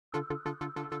So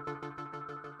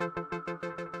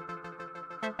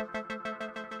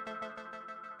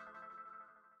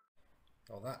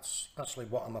that's actually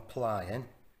what I'm applying,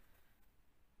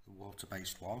 the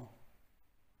water-based one.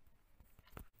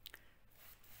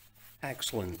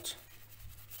 Excellent.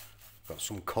 Got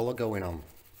some colour going on.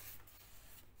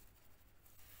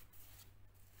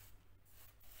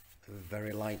 A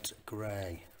very light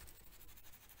grey.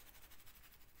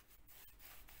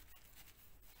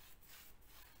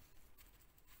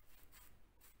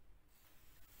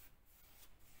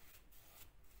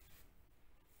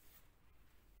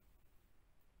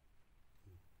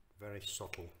 Very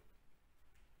subtle.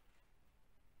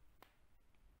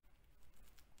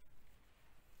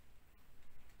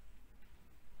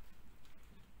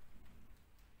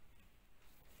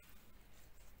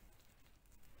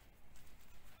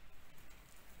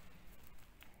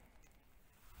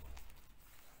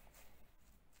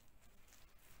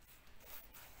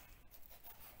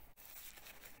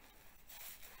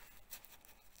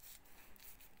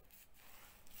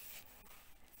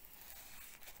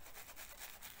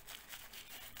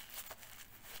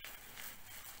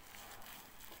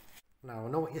 Now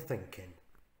I know what you're thinking.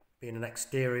 Being an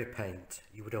exterior paint,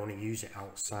 you would only use it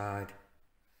outside.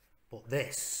 But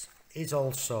this is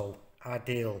also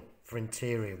ideal for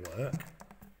interior work.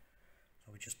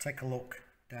 So we just take a look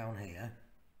down here.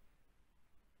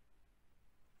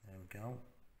 There we go.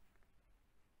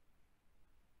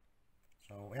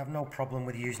 So we have no problem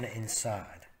with using it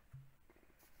inside.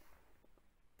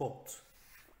 But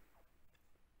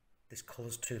this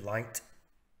colour's too light.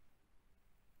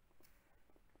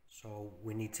 So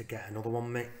we need to get another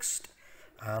one mixed,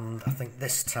 and I think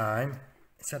this time,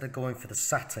 instead of going for the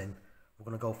satin, we're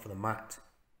going to go for the matte.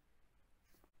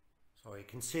 So you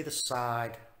can see the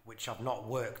side, which I've not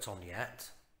worked on yet,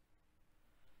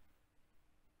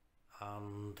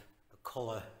 and the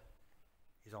colour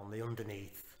is on the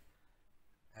underneath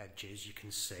edges, you can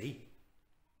see.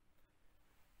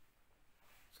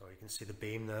 So you can see the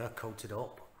beam there coated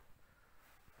up,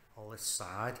 all this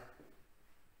side.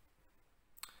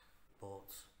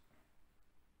 But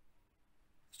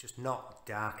it's just not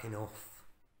dark enough.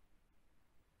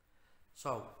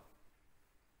 So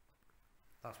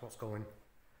that's what's going.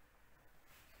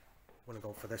 I'm going to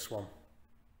go for this one. A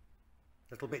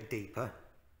little bit deeper.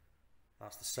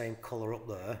 That's the same colour up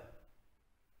there.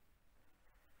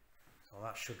 So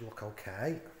that should look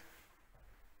okay.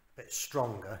 A bit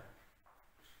stronger.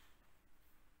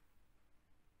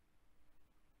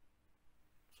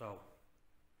 So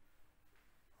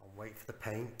I'll wait for the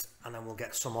paint and then we'll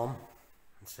get some on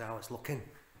and see how it's looking.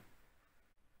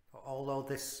 But although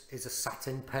this is a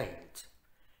satin paint,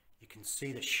 you can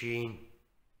see the sheen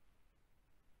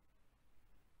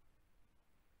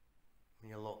when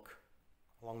you look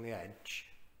along the edge.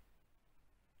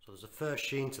 So there's a first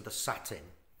sheen to the satin.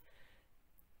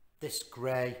 This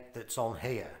grey that's on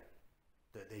here,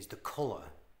 that is the colour,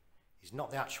 is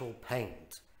not the actual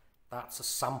paint. That's a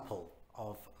sample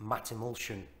of matte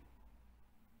emulsion.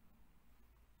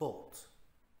 But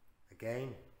again,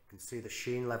 you can see the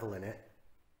sheen level in it.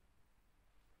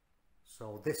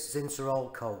 So this Zinsser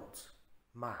Allcoat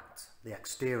matte, the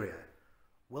exterior,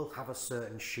 will have a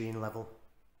certain sheen level.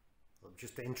 It'll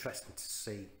just be interesting to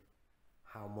see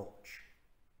how much.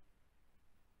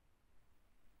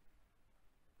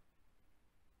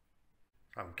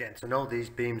 I'm getting to know these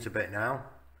beams a bit now.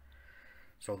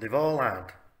 So they've all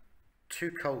had 2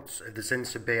 coats of the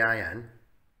Zinsser BIN.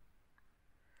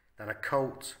 Then a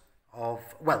coat of,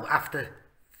 well, after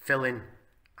filling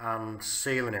and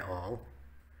sealing it all,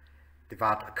 they've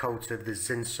had a coat of the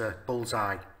Zinsser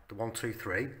Bullseye, the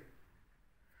 123.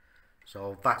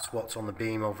 So that's what's on the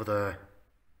beam over there.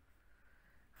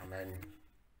 And then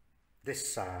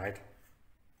this side,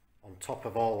 on top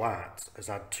of all that, has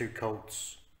had 2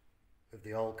 coats of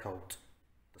the Allcoat,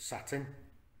 the satin.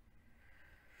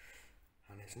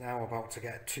 And it's now about to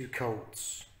get 2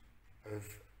 coats of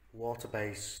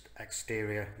water-based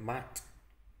exterior matte,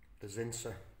 the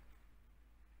Zinsser.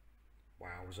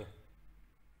 Wowzer.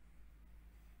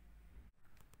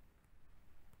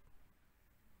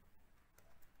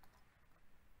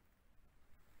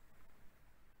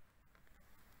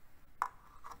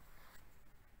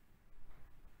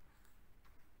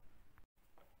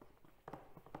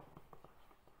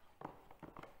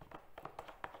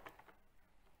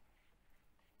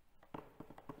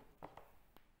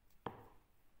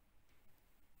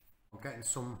 Getting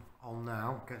some on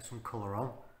now, get some colour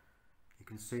on. You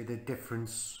can see the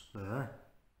difference there.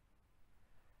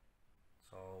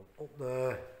 So up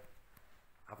there,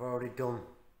 I've already done,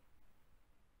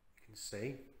 you can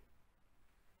see.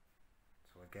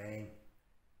 So again,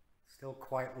 still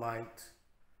quite light,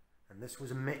 and this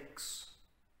was a mix.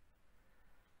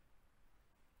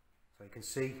 So you can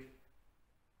see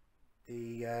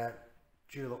the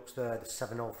Dulux there, the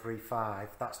 7035,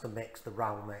 that's the mix, the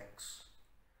RAL mix,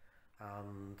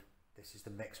 and this is the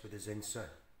mix with the Zinsser.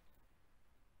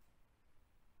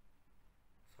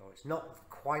 So it's not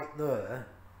quite there.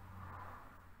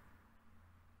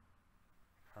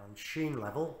 And sheen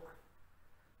level,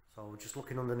 so we're just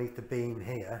looking underneath the beam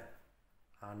here,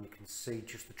 and you can see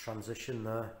just the transition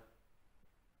there.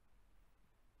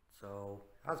 So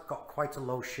it has got quite a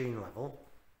low sheen level.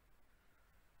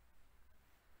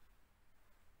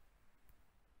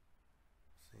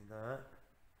 See that?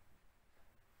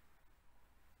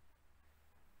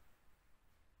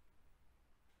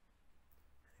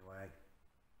 Anyway,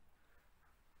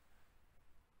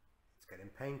 it's getting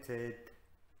painted.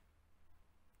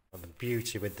 And the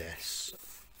beauty with this,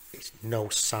 it's no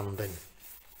sanding,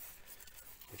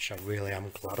 which I really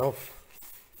am glad of.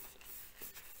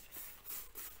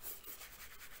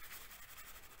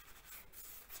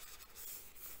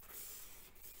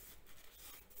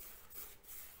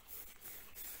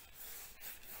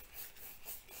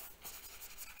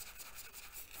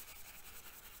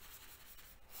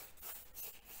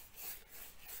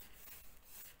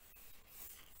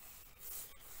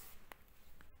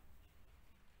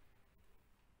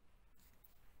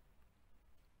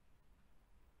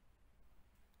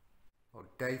 Well,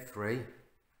 day 3,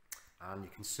 and you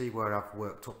can see where I've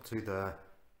worked up to there.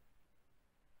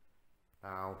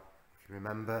 Now, if you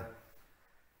remember,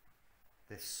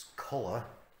 this colour,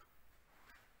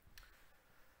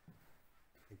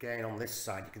 again on this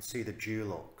side you can see the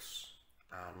Dulux,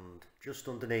 and just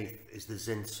underneath is the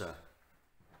Zinsser,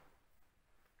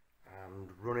 and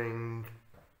running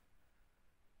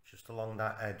just along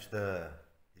that edge there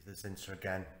is the Zinsser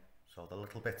again. So the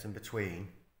little bit in between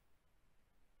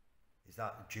is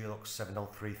that Dulux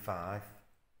 7035,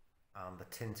 and the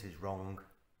tint is wrong.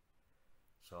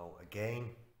 So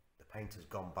again, the paint has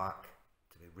gone back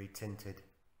to be retinted,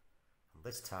 and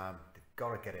this time they've got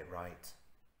to get it right.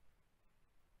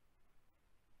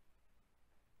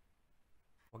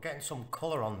 We're getting some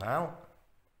colour on now.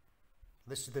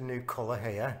 This is the new colour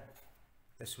here.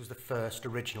 This was the first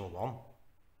original one,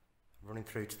 running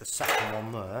through to the second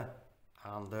one there,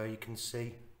 and there you can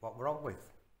see what we're on with.